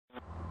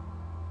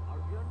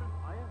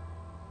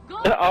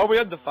Are we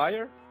under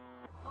fire?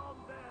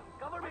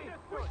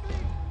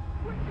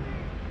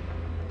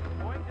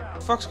 What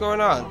the fuck's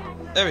going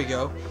on? There we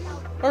go.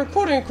 My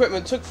recording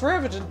equipment took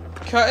forever to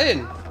cut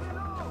in.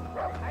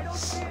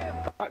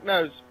 Fuck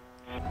knows.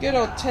 Good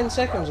old 10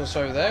 seconds or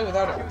so there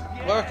without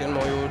it working,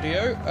 my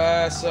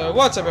audio. So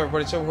what's up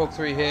everybody,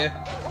 SeverableHawk3 here.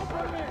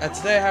 And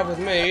today I have with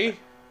me...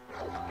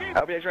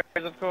 LpD X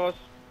RaNgErS, of course.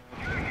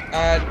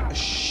 And a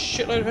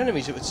shitload of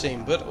enemies it would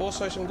seem, but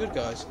also some good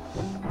guys.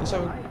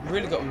 So we've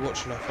really got to be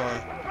watching our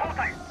fire.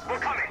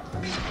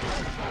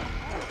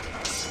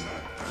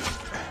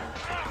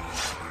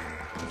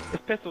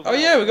 Oh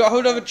yeah, we got a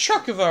hold of a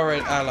truck of our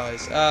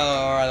allies. Oh,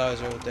 our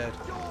allies are all dead.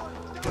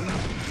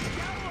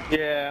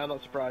 Yeah, I'm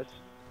not surprised.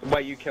 The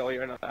way you kill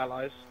your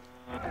allies.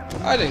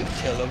 I didn't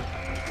kill them.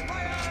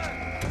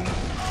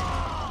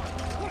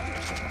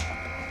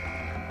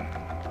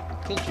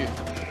 Killed you.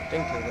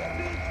 Didn't kill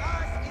them.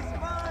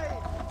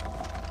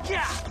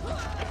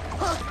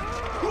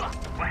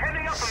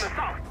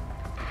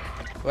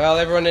 Well,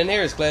 everyone in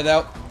here is cleared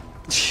out.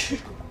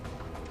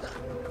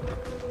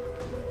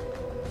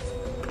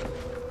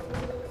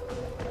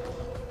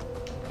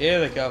 Here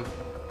they come.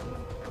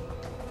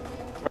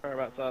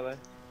 Whereabouts are they?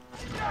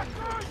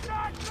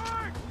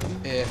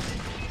 Here.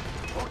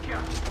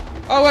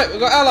 Oh wait, we've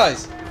got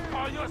allies!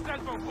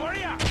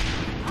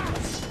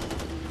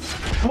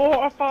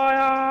 Mortar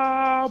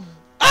fire!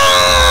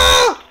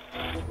 Ah!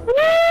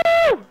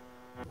 Woo!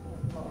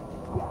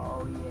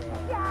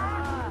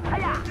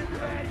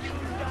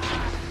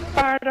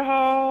 Fire the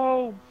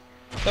hole!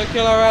 Don't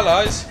kill our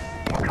allies.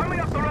 Coming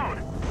up the road!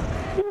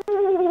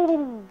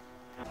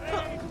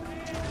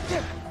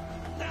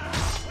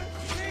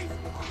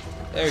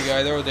 There we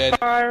go, they're all dead.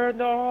 Fire in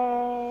the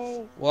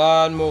hole!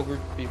 One more group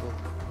of people.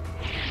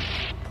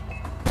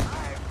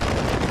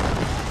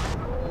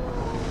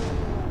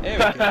 There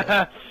we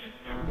go.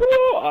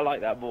 Woo! I like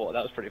that mortar,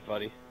 that was pretty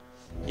funny.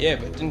 Yeah,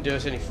 but it didn't do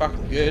us any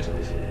fucking good.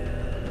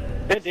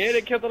 It did,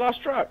 it killed the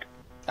last truck.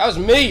 That was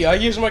me! I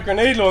used my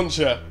grenade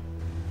launcher.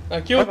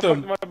 I killed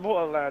them. My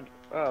mortar land.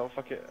 Oh,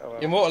 fuck it. Oh,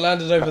 well. Your mortar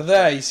landed over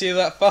there. You see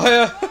that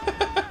fire?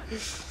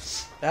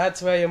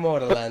 That's where your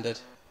mortar landed.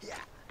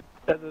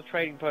 There's a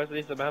trading post,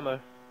 needs some ammo.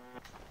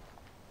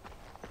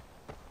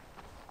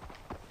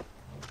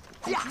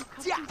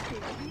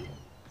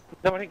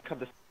 No, I didn't come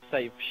to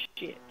save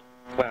shit.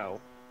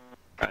 Well,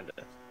 kinda.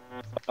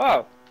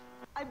 Oh!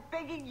 I'm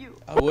begging you.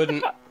 I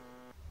wouldn't.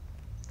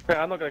 Wait,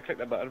 I'm not gonna click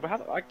that button, but how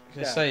do I...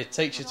 Just say it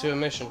takes you to a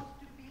mission.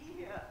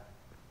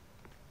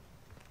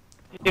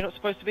 You're not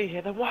supposed to be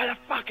here, then why the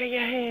fuck are you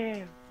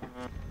here?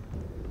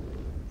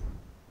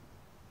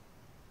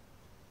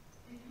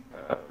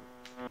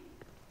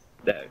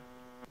 No.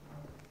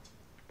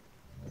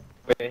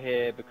 We're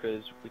here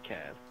because we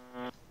can.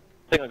 I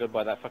think I'm gonna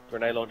buy that fucking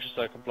grenade launcher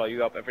so I can blow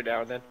you up every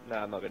now and then.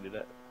 Nah, I'm not gonna do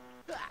that.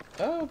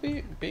 Oh,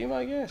 be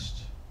my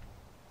guest.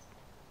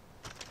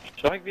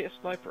 Should I get a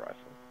sniper rifle?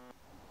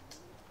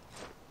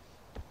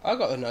 I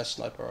got a nice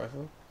sniper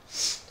rifle.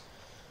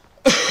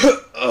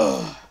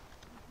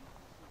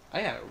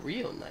 I got a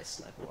real nice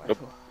sniper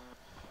rifle.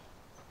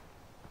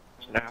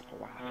 Sniper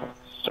rifle.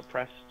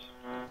 Suppressed.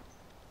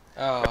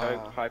 Ah.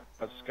 Scope,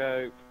 hyper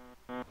scope.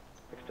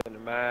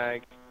 Extended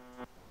mag.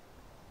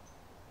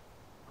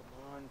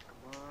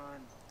 Come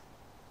on.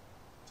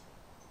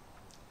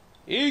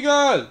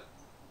 Eagle!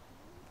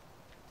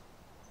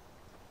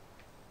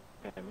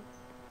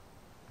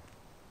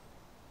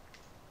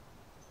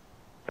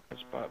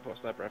 What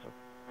sniper rifle?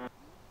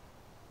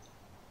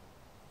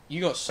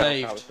 You got How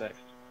saved. was next?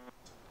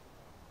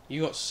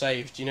 You got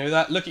saved. You know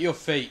that? Look at your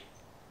feet.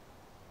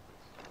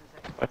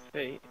 My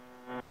feet?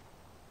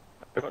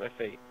 I've got no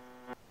feet.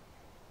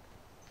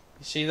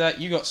 You see that?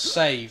 You got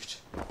saved.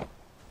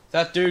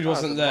 That dude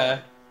wasn't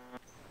there.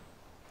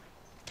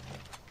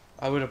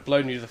 I would have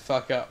blown you the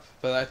fuck up.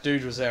 But that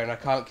dude was there and I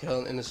can't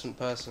kill an innocent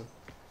person.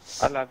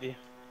 I love you.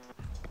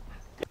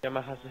 You're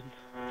my husband.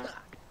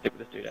 Stick with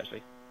this dude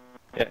actually.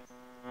 Yeah.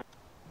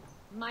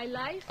 My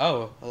life.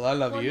 Oh, well I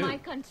love for you. my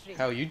country.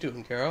 How are you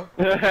doing, Carol?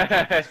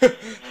 Yeah.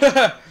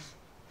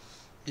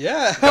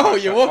 Yeah. Oh,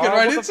 you're walking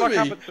right what the into fuck me.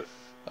 happened to...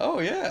 Oh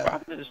What yeah.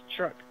 happened to this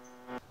truck?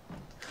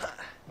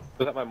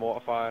 Was that my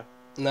mortar fire?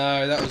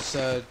 No, that was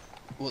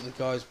what the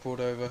guys brought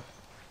over.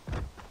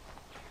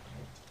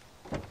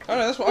 Oh no,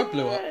 that's what I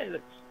blew up.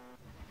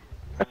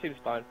 I see the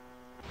spine.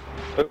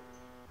 Oh,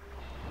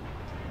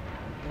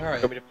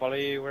 Alright. want me to follow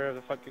you wherever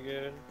the fuck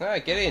you're going?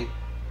 Alright, get in.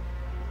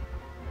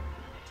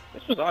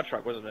 This was our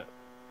truck, wasn't it?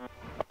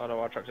 Oh no,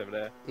 our truck's over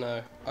there.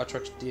 No, our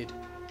truck's dead.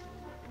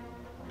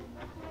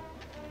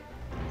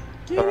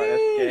 Alright,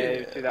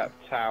 let's go to that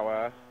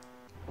tower.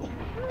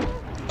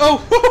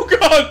 Oh, oh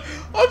god!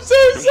 I'm so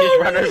He's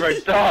sorry! run over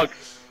a dog!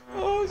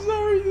 Oh,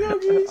 sorry,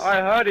 doggies.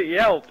 I heard it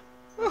yelp!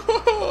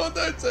 Oh,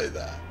 don't say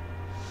that.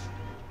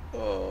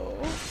 Oh.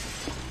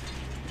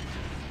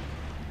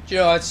 Do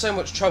you know, I had so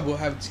much trouble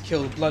having to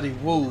kill bloody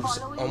wolves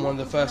on one of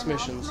the first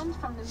missions.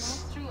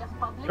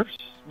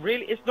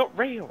 Really? It's not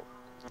real!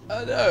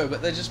 I know,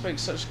 but they just make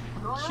such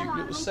cute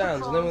little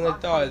sounds, and then when they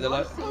die, they're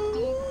like,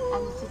 "Ooh."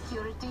 and the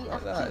security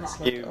of Like that, it's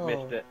Chile. like, You oh.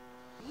 missed it.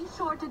 Be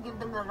sure to give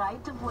them the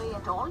right of way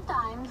at all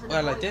times and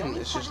Well, I avoid didn't, any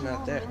it's just sudden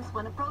not there. movements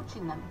when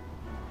approaching them.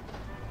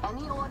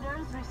 Any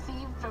orders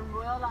received from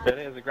Royal There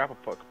is a grapple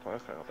poke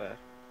out there.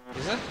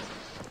 Is it?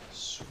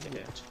 Sweet.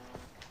 Yeah.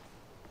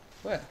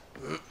 Where?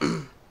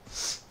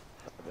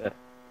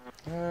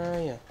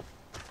 There.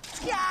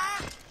 Yeah.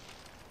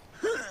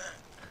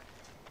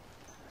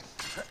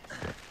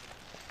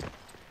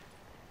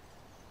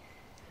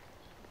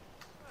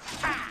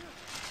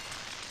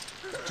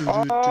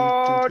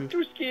 Oh,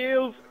 2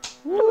 skills!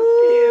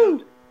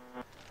 Woo!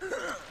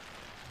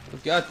 We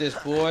got this,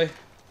 boy.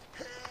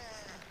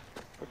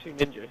 We're 2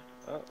 ninja.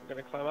 Oh, I'm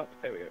gonna climb up.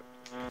 There we go.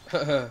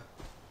 I'm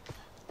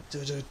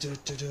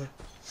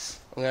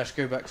gonna have to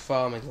go back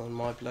farming on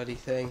my bloody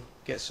thing.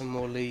 Get some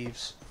more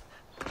leaves.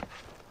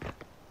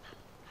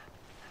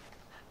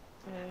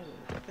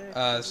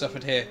 There's stuff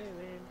in here.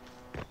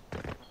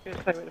 Where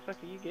the fuck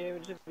are you going?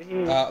 It's over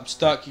here. I'm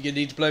stuck. You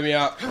need to blow me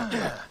up.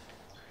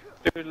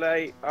 Too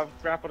late. I've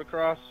grappled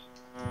across.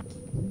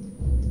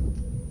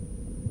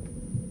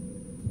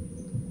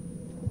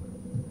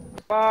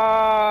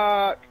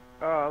 Fuck!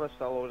 Oh, I must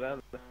fell all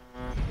down.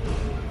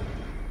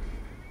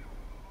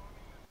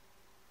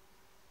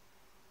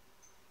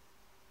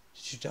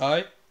 Did you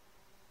die?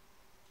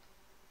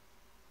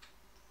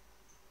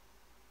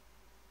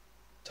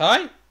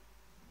 Ty?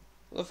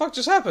 What the fuck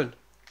just happened?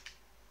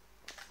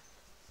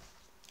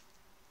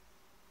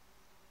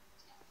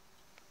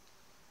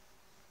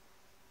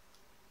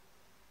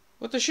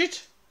 What the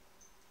shit?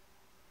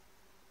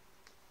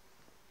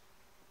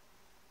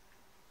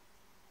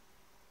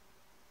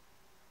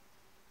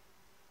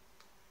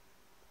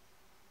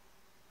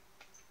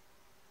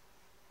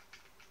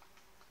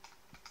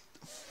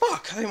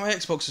 Fuck, I think my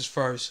Xbox is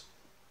froze.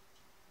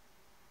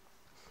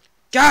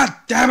 God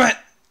damn it!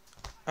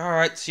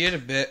 Alright, see you in a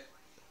bit.